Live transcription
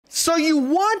So you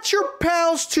want your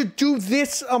pals to do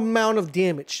this amount of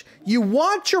damage. You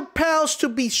want your pals to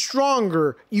be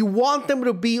stronger. You want them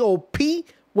to be OP.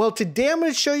 Well, today I'm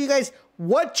going to show you guys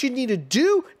what you need to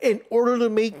do in order to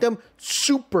make them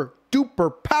super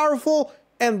duper powerful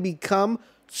and become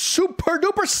super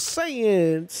duper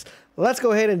Saiyans. Let's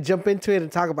go ahead and jump into it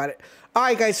and talk about it. All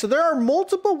right, guys, so there are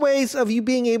multiple ways of you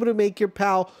being able to make your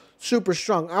pal super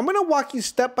strong. I'm going to walk you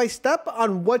step by step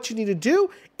on what you need to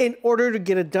do in order to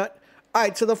get it done. All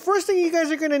right, so the first thing you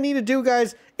guys are going to need to do,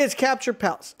 guys, is capture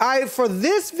pals. All right, for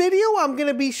this video, I'm going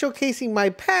to be showcasing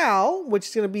my pal, which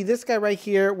is going to be this guy right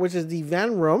here, which is the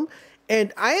Van Room.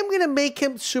 And I am going to make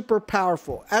him super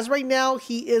powerful. As right now,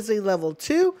 he is a level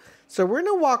 2. So we're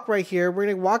going to walk right here. We're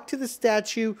going to walk to the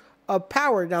statue of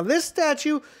power. Now, this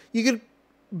statue, you can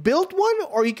build one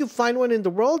or you can find one in the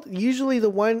world. Usually the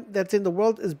one that's in the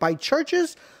world is by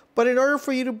churches. But in order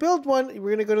for you to build one, we're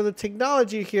going to go to the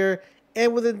technology here.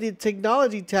 And within the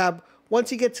technology tab,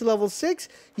 once you get to level 6,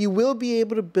 you will be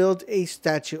able to build a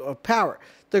statue of power.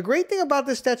 The great thing about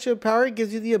the statue of power, it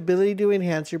gives you the ability to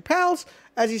enhance your pals.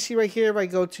 As you see right here, if I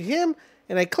go to him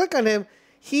and I click on him,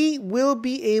 he will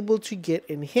be able to get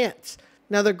enhanced.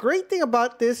 Now, the great thing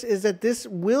about this is that this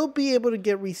will be able to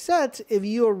get reset if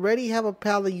you already have a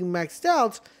pal that you maxed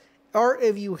out or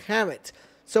if you haven't.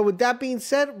 So with that being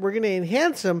said, we're going to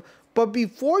enhance him. But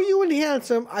before you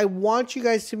enhance him, I want you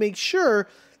guys to make sure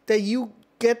that you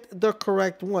get the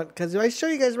correct one. Because if I show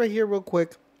you guys right here real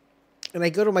quick and I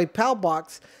go to my pal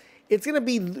box, it's going to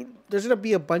be, there's going to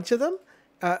be a bunch of them,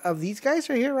 of these guys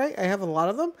right here, right? I have a lot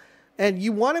of them. And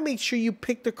you want to make sure you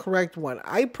pick the correct one.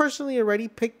 I personally already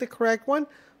picked the correct one.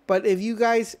 But if you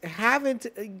guys haven't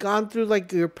gone through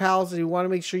like your pals and you want to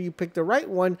make sure you pick the right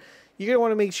one, you're going to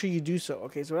want to make sure you do so.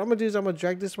 Okay, so what I'm going to do is I'm going to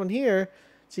drag this one here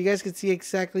so you guys can see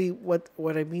exactly what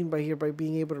I mean by here by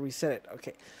being able to reset it.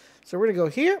 Okay, so we're going to go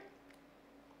here.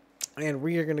 And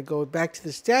we are going to go back to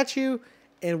the statue.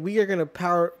 And we are going to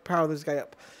power this guy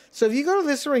up. So if you go to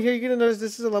this one right here, you're going to notice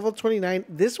this is a level 29.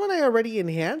 This one I already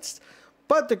enhanced.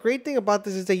 But the great thing about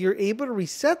this is that you're able to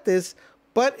reset this,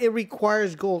 but it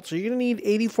requires gold. So you're going to need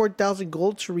 84,000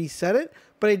 gold to reset it.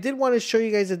 But I did want to show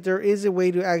you guys that there is a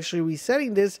way to actually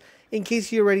resetting this in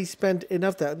case you already spent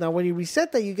enough that. Now, when you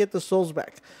reset that, you get the souls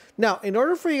back. Now, in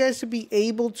order for you guys to be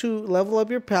able to level up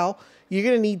your pal, you're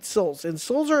going to need souls. And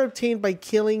souls are obtained by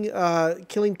killing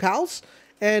pals.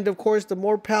 And of course, the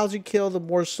more pals you kill, the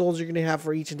more souls you're going to have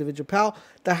for each individual pal.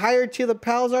 The higher tier the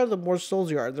pals are, the more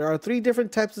souls you are. There are 3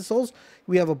 different types of souls.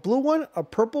 We have a blue one, a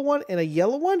purple one, and a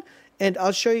yellow one. And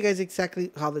I'll show you guys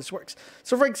exactly how this works.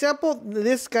 So for example,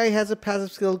 this guy has a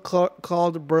passive skill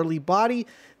called Burly Body.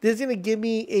 This is going to give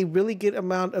me a really good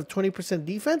amount of 20%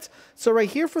 defense. So right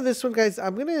here for this one, guys,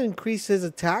 I'm going to increase his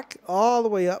attack all the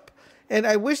way up. And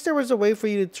I wish there was a way for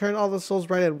you to turn all the souls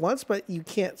right at once, but you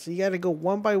can't. So you got to go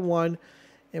one by one.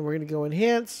 And we're going to go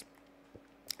enhance.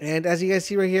 And as you guys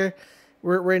see right here,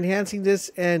 we're enhancing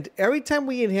this. And every time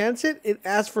we enhance it, it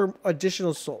asks for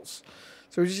additional souls.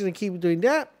 So we're just going to keep doing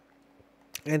that.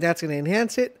 And that's going to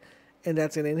enhance it. And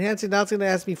that's going to enhance it. Now it's going to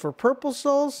ask me for purple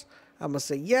souls. I'm going to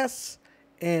say yes.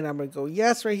 And I'm going to go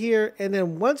yes right here. And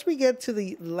then once we get to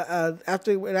the,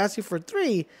 after it asks you for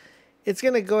 3, it's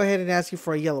going to go ahead and ask you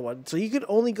for a yellow one. So you could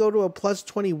only go to a plus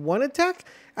 21 attack.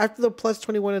 After the plus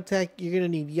 21 attack, you're going to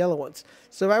need yellow ones.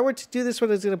 So if I were to do this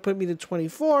one, it's going to put me to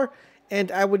 24.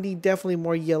 And I would need definitely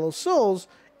more yellow souls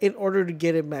in order to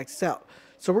get it maxed out.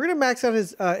 So we're going to max out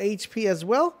his HP as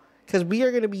well. Because we are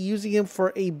going to be using him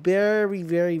for a very,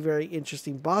 very, very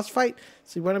interesting boss fight.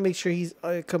 So you want to make sure he's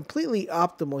completely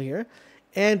optimal here.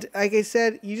 And like I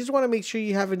said, you just want to make sure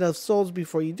you have enough souls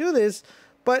before you do this.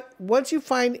 But once you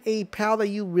find a pal that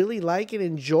you really like and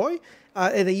enjoy,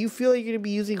 and that you feel you're going to be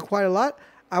using quite a lot,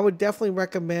 I would definitely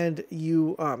recommend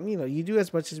you, you do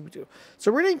as much as we do.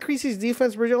 So we're going to increase his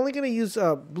defense. We're only going to use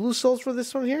blue souls for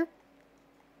this one here,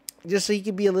 just so he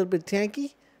can be a little bit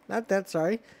tanky. Not that,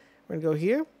 sorry. We're going to go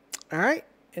here. All right,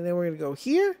 and then we're going to go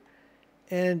here,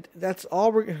 and that's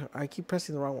all I keep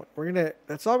pressing the wrong one.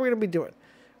 That's all we're going to be doing.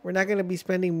 We're not going to be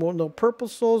spending no purple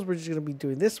souls. We're just going to be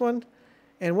doing this one.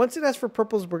 And once it asks for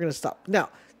purples, we're going to stop. Now,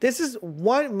 this is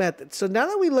one method. So now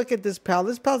that we look at this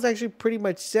pal's actually pretty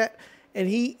much set, and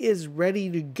he is ready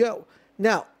to go.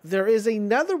 Now, there is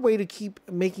another way to keep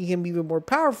making him even more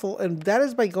powerful, and that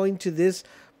is by going to this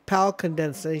pal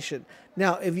condensation.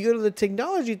 Now, if you go to the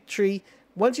technology tree,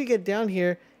 once you get down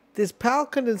here, this PAL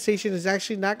condensation is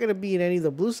actually not going to be in any of the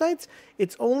blue sites.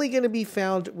 It's only going to be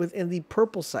found within the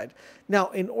purple side. Now,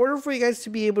 in order for you guys to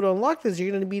be able to unlock this,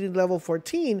 you're going to be in level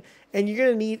 14, and you're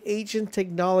going to need ancient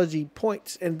technology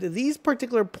points. And these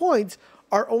particular points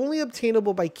are only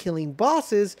obtainable by killing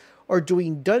bosses or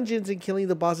doing dungeons and killing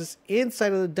the bosses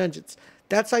inside of the dungeons.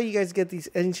 That's how you guys get these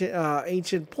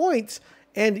ancient points.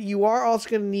 And you are also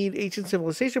going to need ancient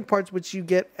civilization parts, which you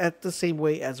get at the same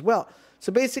way as well.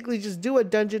 So basically, just do a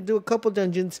dungeon, do a couple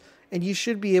dungeons, and you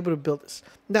should be able to build this.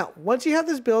 Now, once you have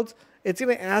this built, it's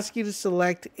going to ask you to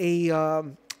select a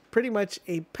pretty much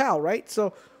a PAL, right?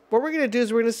 So what we're going to do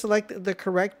is we're going to select the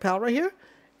correct PAL right here,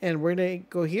 and we're going to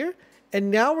go here. And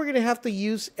now we're going to have to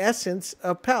use Essence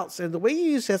of PALs. And the way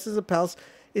you use Essence of PALs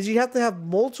is you have to have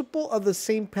multiple of the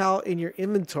same PAL in your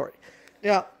inventory.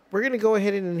 Now, we're going to go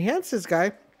ahead and enhance this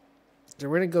guy. So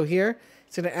we're going to go here.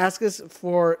 It's going to ask us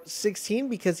for 16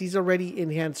 because he's already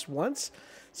enhanced once.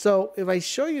 So if I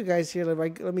show you guys here,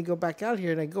 let me go back out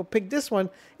here and I go pick this one,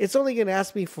 it's only going to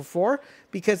ask me for 4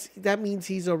 because that means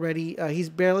he's already, he's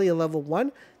barely a level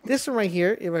 1. This one right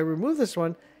here, if I remove this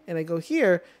one and I go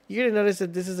here, you're going to notice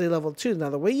that this is a level 2. Now,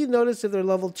 the way you notice if they're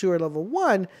level 2 or level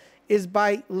 1 is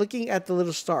by looking at the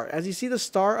little star. As you see the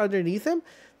star underneath him,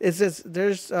 it says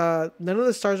there's none of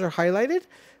the stars are highlighted,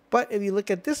 but if you look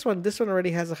at this one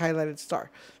already has a highlighted star.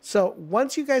 So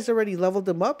once you guys already leveled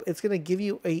them up, it's going to give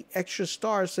you a extra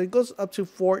star. So it goes up to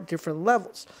 4 different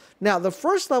levels. Now the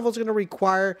first level is going to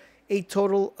require a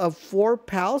total of 4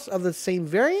 PALs of the same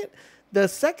variant. The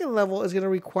second level is going to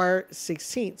require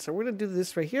 16. So we're going to do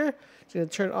this right here. It's going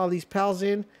to turn all these PALs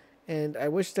in. And I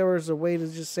wish there was a way to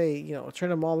just say, you know, turn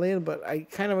them all in, but I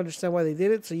kind of understand why they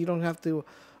did it. So you don't have to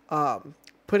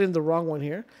put in the wrong one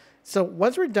here. So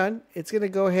once we're done, it's going to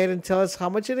go ahead and tell us how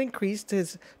much it increased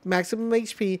his maximum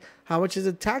HP, how much his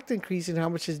attack increased, and how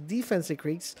much his defense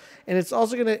increased. And it's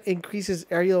also going to increase his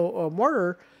aerial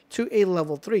mortar to a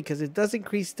level 3 because it does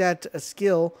increase that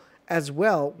skill as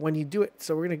well when you do it.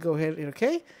 So we're going to go ahead and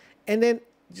okay. And then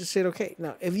just hit okay.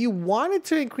 Now, if you wanted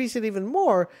to increase it even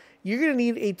more, you're going to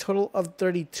need a total of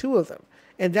 32 of them.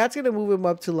 And that's going to move him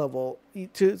up to level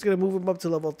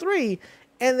 3.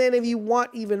 And then if you want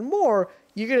even more,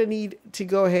 you're going to need to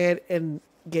go ahead and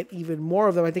get even more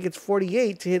of them. I think it's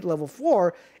 48 to hit level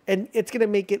 4, and it's going to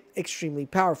make it extremely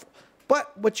powerful.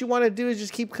 But what you want to do is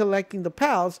just keep collecting the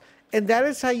PALs, and that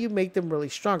is how you make them really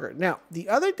stronger. Now, the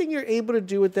other thing you're able to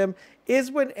do with them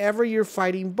is whenever you're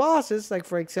fighting bosses, like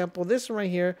for example, this one right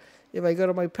here, if I go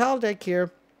to my PAL deck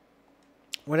here,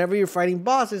 whenever you're fighting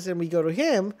bosses and we go to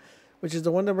him, which is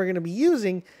the one that we're going to be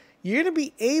using, you're going to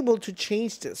be able to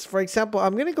change this. For example,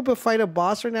 I'm going to go fight a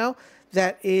boss right now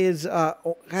that is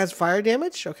has fire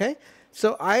damage, okay?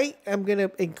 So I am going to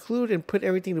include and put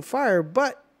everything to fire,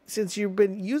 but since you've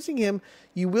been using him,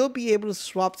 you will be able to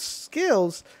swap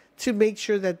skills to make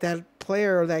sure that that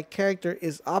player or that character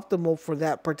is optimal for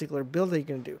that particular build that you're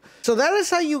going to do. So that is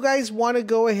how you guys want to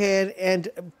go ahead and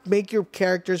make your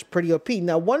characters pretty OP.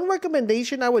 Now, one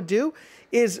recommendation I would do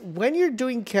is when you're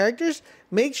doing characters,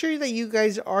 make sure that you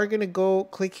guys are going to go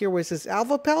click here where it says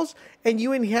Alpha Pals, and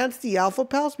you enhance the Alpha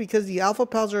Pals because the Alpha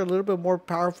Pals are a little bit more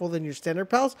powerful than your standard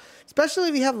Pals. Especially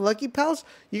if you have Lucky Pals,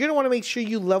 you're going to want to make sure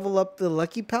you level up the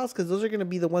Lucky Pals because those are going to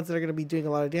be the ones that are going to be doing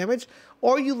a lot of damage.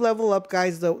 Or you level up,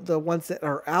 guys, the ones that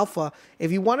are Alpha.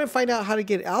 If you want to find out how to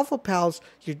get Alpha Pals,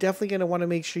 you're definitely going to want to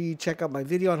make sure you check out my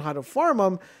video on how to farm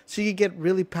them so you get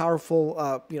really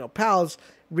powerful Pals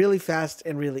really fast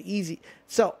and really easy.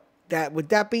 So with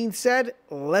that being said,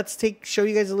 let's show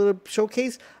you guys a little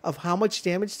showcase of how much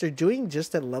damage they're doing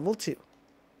just at level 2.